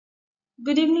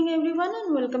Good evening everyone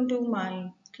and welcome to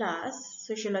my class,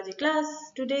 sociology class.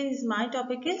 Today's my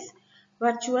topic is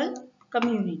virtual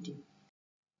community.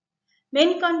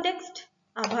 Main context,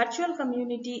 a virtual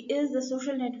community is the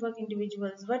social network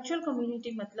individuals. Virtual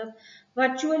community मतलब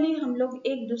virtually हम लोग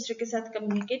एक दूसरे के साथ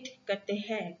communicate करते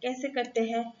हैं. कैसे करते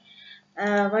हैं?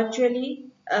 Virtually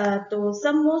तो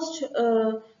some most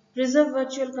preserve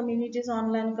virtual communities,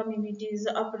 online communities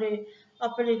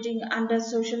operating under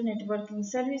social networking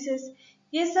services.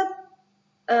 ये सब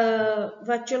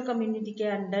वर्चुअल कम्युनिटी के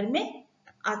अंडर में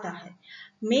आता है.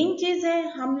 मेन चीज है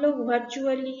हम लोग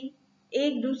वर्चुअली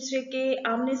एक दूसरे के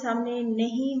आमने सामने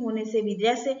नहीं होने से भी,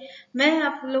 जैसे मैं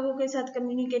आप लोगों के साथ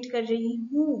कम्युनिकेट कर रही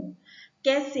हूँ,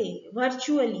 कैसे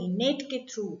वर्चुअली नेट के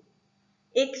थ्रू,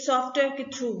 एक सॉफ्टवेयर के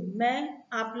थ्रू मैं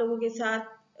आप लोगों के साथ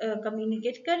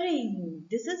कम्युनिकेट कर रही हूँ.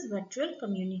 This is virtual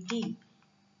community.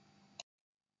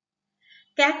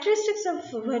 Characteristics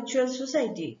of virtual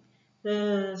society.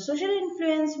 The social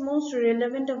influence most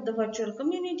relevant of the virtual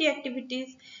community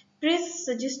activities. Chris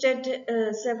suggested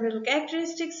several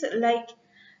characteristics like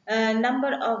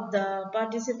number of the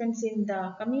participants in the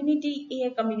community.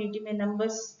 A community में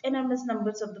numbers, enormous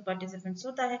numbers of the participants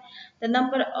होता है. The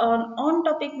number on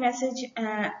topic message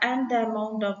and the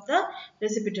amount of the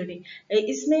reciprocity.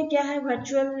 इसमें क्या है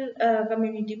virtual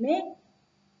community में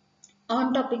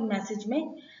on topic message में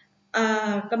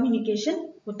communication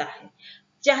होता है.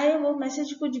 चाहे वो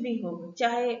मैसेज कुछ भी हो,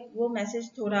 चाहे वो मैसेज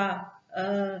थोड़ा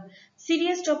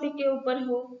सीरियस टॉपिक के ऊपर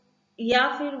हो या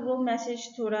फिर वो मैसेज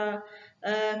थोड़ा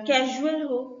कैजुअल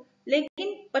हो,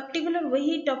 लेकिन पर्टिकुलर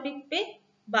वही टॉपिक पे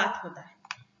बात होता है.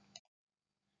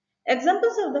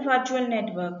 Examples of the virtual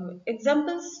network.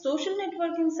 Examples, social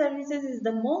networking services is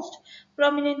the most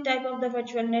prominent type of the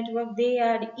virtual network. They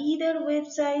are either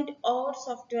website or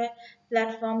software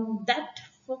platform that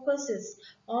focuses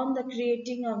on the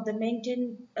creating of the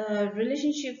maintain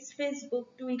relationships. Facebook,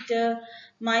 Twitter,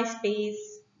 MySpace,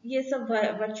 ये सब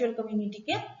virtual community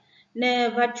के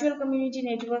virtual community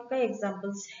network का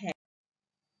examples है.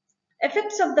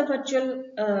 Effects of the virtual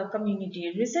community.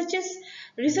 Researchers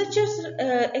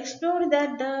explore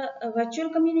that the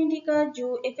virtual community का जो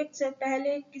effects है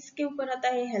पहले किसके ऊपर आता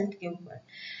है? Health के ऊपर.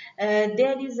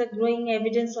 There is a growing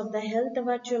evidence of the health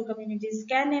virtual communities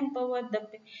can empower the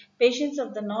patients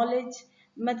of the knowledge.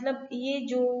 मतलब ये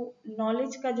जो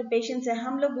knowledge का जो patients है,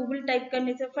 हम लोग Google टाइप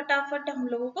करने से फटाफट हम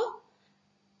लोगों को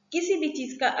किसी भी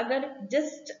चीज का, अगर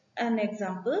जस्ट एन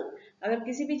एग्जाम्पल, अगर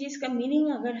किसी भी चीज का मीनिंग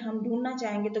अगर हम ढूंढना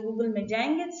चाहेंगे तो गूगल में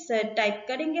जाएंगे, टाइप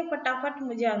करेंगे, फटाफट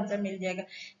मुझे आंसर मिल जाएगा.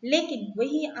 लेकिन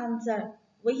वही आंसर,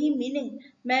 वही मीनिंग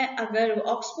मैं अगर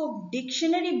ऑक्सफोर्ड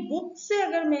डिक्शनरी बुक से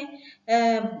अगर मैं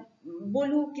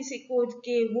बोलूं किसी को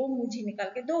कि वो मुझे निकाल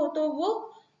के दो, तो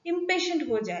वो इम्पेशेंट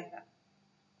हो जाएगा.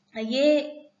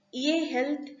 ये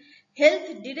हेल्थ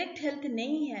डायरेक्ट हेल्थ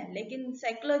नहीं है, लेकिन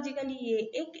साइकोलॉजिकली ये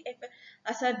एक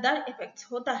असरदार इफेक्ट्स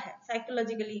होता है.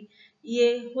 साइकोलॉजिकली ये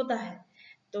होता है.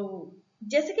 तो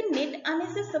जैसे कि नेट आने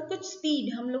से सब कुछ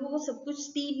स्पीड, हम लोगों को सब कुछ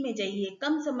स्पीड में चाहिए,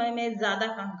 कम समय में ज्यादा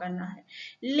काम करना है,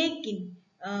 लेकिन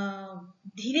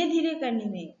धीरे धीरे करने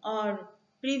में और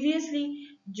प्रीवियसली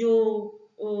जो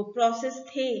प्रोसेस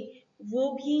थे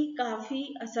वो भी काफी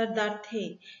असरदार थे.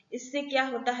 इससे क्या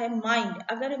होता है, माइंड,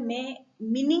 अगर मैं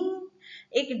मीनिंग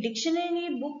एक डिक्शनरी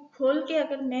बुक खोल के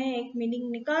अगर मैं एक मीनिंग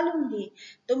निकालूंगी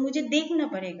तो मुझे देखना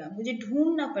पड़ेगा, मुझे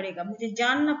ढूंढना पड़ेगा, मुझे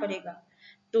जानना पड़ेगा.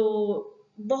 तो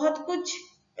बहुत कुछ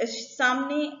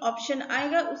सामने ऑप्शन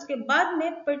आएगा, उसके बाद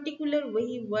मैं पर्टिकुलर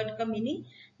वही वर्ड का मीनिंग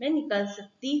मैं निकाल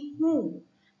सकती हूँ.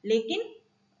 लेकिन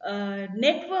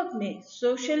नेटवर्क में,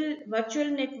 सोशल वर्चुअल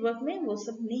नेटवर्क में वो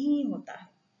सब नहीं होता है.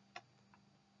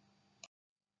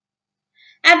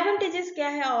 एडवांटेजेस क्या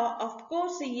है? ऑफ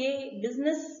कोर्स ये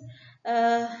बिजनेस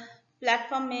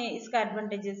प्लेटफॉर्म में इसका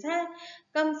एडवांटेजेस है.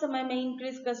 कम समय में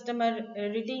increase customer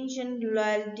retention,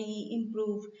 loyalty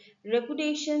improve,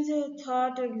 reputation,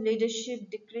 thought leadership,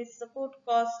 decrease support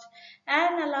cost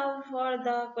and allow for the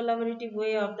collaborative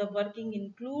way of the working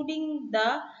including the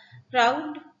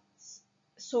crowd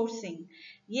sourcing.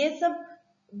 ये सब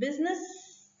बिजनेस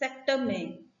सेक्टर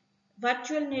में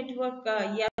virtual network का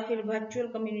या फिर वर्चुअल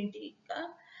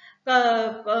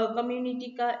कम्युनिटी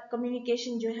का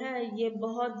कम्युनिकेशन जो है ये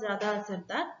बहुत ज्यादा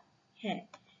असरदार है.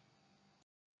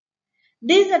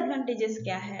 डिसएडवांटेजेस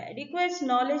क्या है? Requires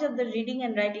knowledge of the reading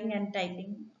and writing and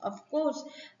typing. Of course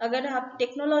अगर आप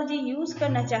टेक्नोलॉजी यूज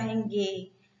करना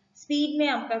चाहेंगे, स्पीड में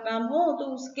आपका काम हो, तो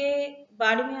उसके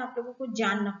बारे में आप लोगों को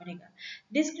जानना पड़ेगा.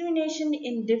 Discrimination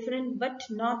in different but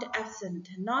not absent,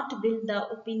 not build the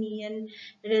opinion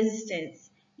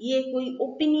resistance. ये कोई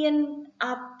ओपिनियन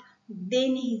आप दे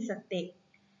नहीं सकते,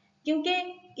 क्योंकि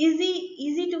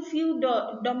easy to few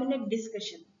dominate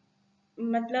discussion.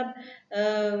 मतलब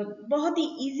बहुत ही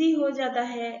इजी हो जाता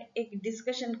है एक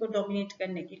डिस्कशन को डोमिनेट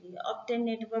करने के लिए. Obtain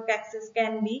network access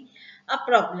can be a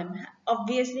problem है.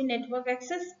 ऑब्वियसली नेटवर्क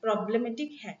एक्सेस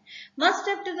प्रॉब्लमेटिक है. Must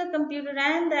have to the computer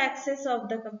and the access of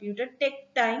the computer take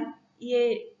time.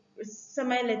 ये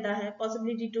समय लेता है.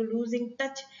 Possibility to losing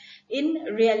touch in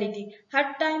reality.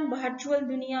 Her time virtual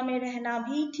दुनिया में रहना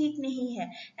भी ठीक नहीं है.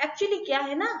 एक्चुअली क्या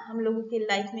है ना, हम लोगों के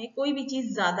लाइफ में कोई भी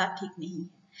चीज ज्यादा ठीक नहीं है.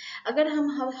 अगर हम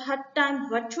हर टाइम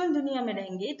वर्चुअल दुनिया में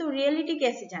रहेंगे तो रियलिटी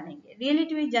कैसे जानेंगे.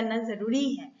 रियलिटी भी जानना जरूरी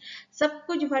है. सब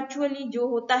कुछ वर्चुअली जो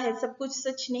होता है सब कुछ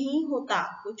सच नहीं होता.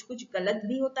 कुछ कुछ गलत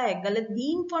भी होता है. गलत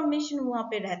भी इंफॉर्मेशन वहां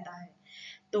पे रहता है.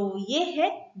 तो ये है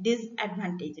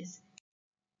disadvantages.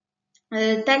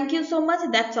 Thank you so much.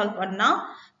 That's all for now.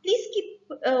 Please keep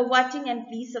watching and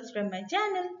please subscribe my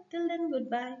channel. Till then,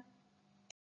 goodbye.